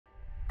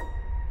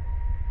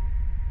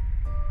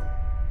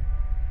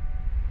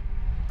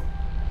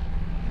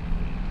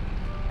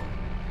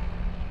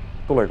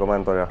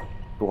Tulikomentoja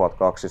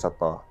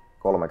 1200,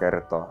 3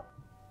 kertaa.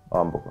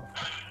 Ampukaa.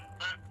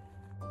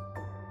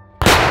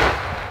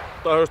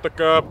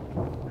 Tähystäkää.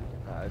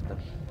 Täystä.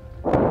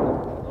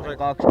 Osen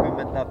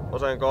 20.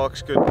 Osen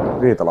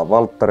 20. Viitalan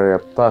Valtteri ja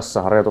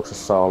tässä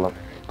harjoituksessa olla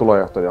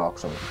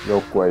tulonjohtojakson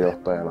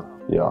joukkueenjohtajana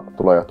ja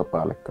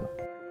tulonjohtopäällikkönä.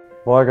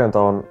 Vaikeinta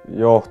on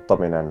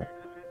johtaminen,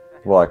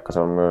 vaikka se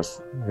on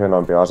myös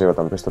hienoimpia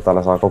asioita, mistä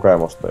täällä saa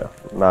kokemusta. Ja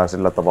näen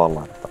sillä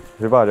tavalla, että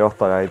hyvä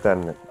johtaja itse,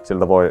 niin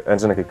siltä voi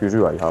ensinnäkin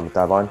kysyä ihan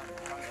mitä vain.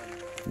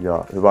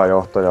 Ja hyvä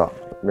johtaja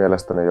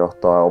mielestäni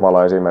johtaa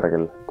omalla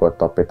esimerkillä,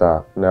 koettaa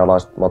pitää ne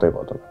alaiset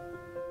motivoituneet.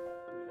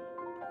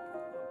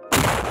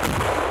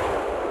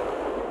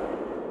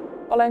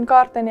 Olen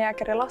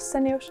kaartenjääkäri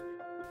Lassenius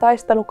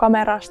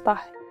taistelukamerasta.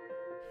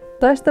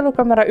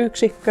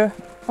 Taistelukamerayksikkö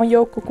on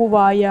joukko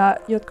kuvaajia,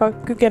 jotka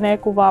kykenee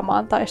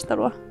kuvaamaan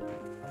taistelua.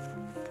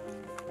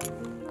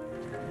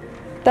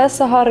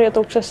 Tässä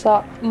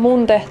harjoituksessa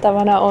mun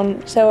tehtävänä on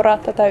seuraa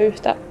tätä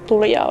yhtä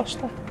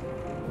tulijaosta.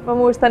 Mä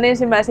muistan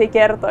ensimmäisiä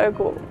kertoja,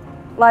 kun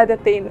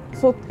laitettiin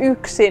sut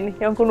yksin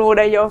jonkun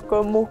uuden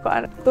joukkoon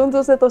mukaan.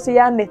 Tuntuu se tosi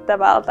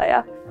jännittävältä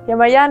ja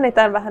mä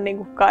jännitän vähän niin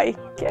kuin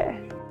kaikkea.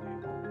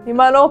 Niin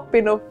mä oon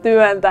oppinut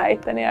työntää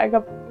itteni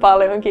aika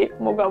paljonkin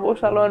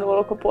mukavuusalueen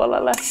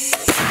ulkopuolelle.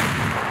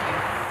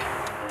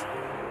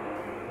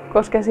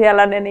 Koska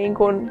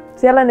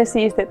siellä ne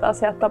siistit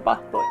asiat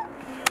tapahtuu.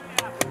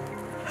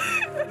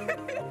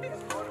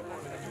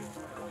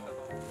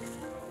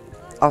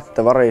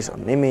 Atte Variksen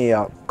on nimi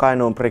ja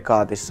Kainuun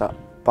prikaatissa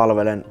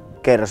palvelen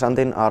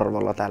kersantin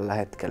arvolla tällä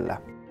hetkellä.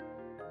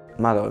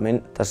 Mä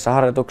toimin tässä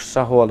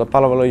harjoituksessa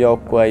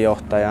huoltopalvelujoukkueen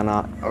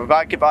johtajana. Onko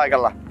kaikki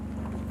paikalla?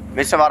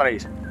 Missä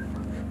Variksen?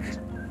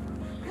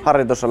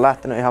 Harjoitus on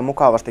lähtenyt ihan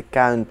mukavasti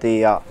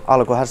käyntiin ja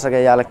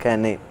alkuhässäkän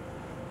jälkeen niin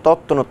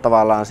tottunut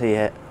tavallaan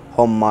siihen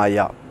hommaan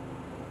ja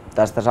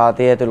tästä saa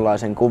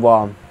tietynlaisen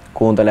kuvan.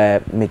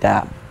 Kuuntelee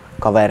mitä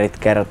kaverit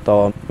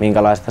kertoo,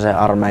 minkälaista se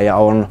armeija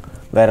on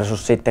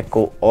versus sitten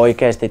kun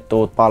oikeasti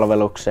tuut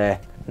palvelukseen,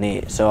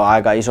 niin se on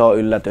aika iso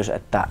yllätys,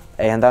 että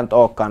eihän tää nyt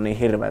olekaan niin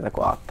hirveetä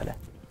kuin ajattelee.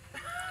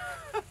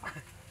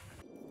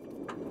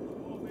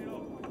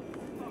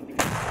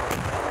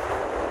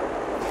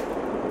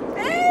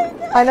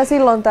 Aina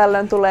silloin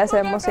tällöin tulee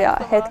semmosia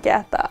hetkiä,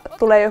 että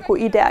tulee joku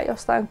idea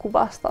jostain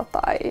kuvasta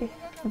tai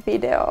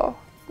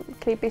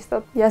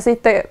videoklipistä. Ja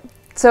sitten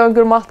se on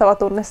kyllä mahtava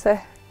tunne se,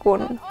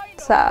 kun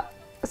sä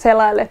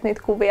selailet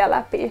niitä kuvia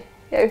läpi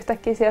ja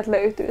yhtäkkiä sieltä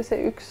löytyy se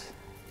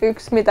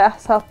yksi mitä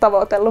sä oot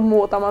tavoitellut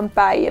muutaman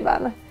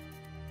päivän.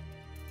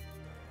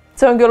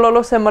 Se on kyllä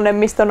ollut semmoinen,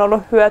 mistä on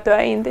ollut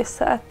hyötyä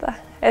Intissä, että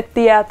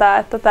tietää,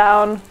 että tää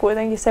on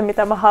kuitenkin se,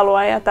 mitä mä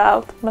haluan ja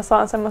täältä mä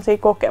saan semmoisia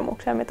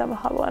kokemuksia, mitä mä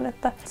haluan,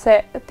 että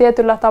se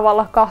tietyllä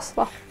tavalla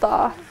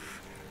kasvattaa.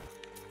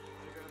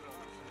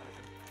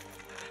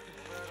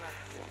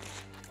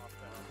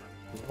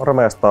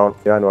 Armeijasta on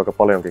jäänyt aika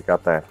paljonkin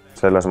käteen.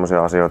 Siellä on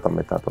semmoisia asioita,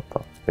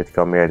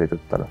 mitkä on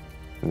mietityttänyt.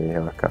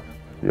 Niihin on ehkä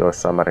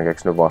joissain määrin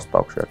keksinyt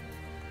vastauksia.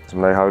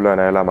 Semmoinen ihan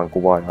yleinen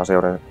elämänkuva ja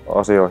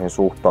asioihin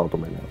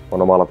suhtautuminen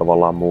on omalla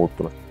tavallaan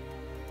muuttunut.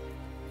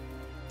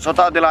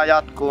 Sotatila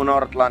jatkuu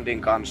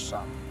Nordlandin kanssa.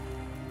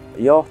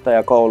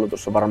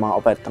 Johtajakoulutus on varmaan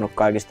opettanut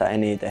kaikista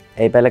eniten.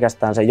 Ei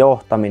pelkästään se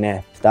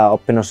johtaminen, sitä on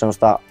oppinut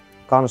semmoista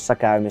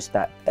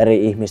kanssakäymistä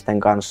eri ihmisten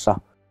kanssa.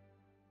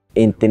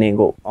 Intti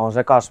on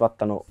se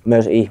kasvattanut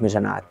myös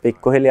ihmisenä. Et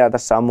pikkuhiljaa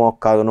tässä on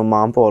muokkautunut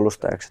maan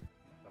puolustajaksi.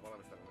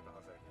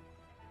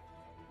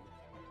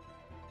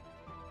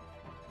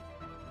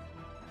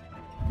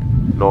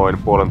 Noin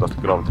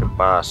 1,5 kilometrin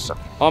päässä.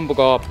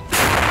 Ampukaa.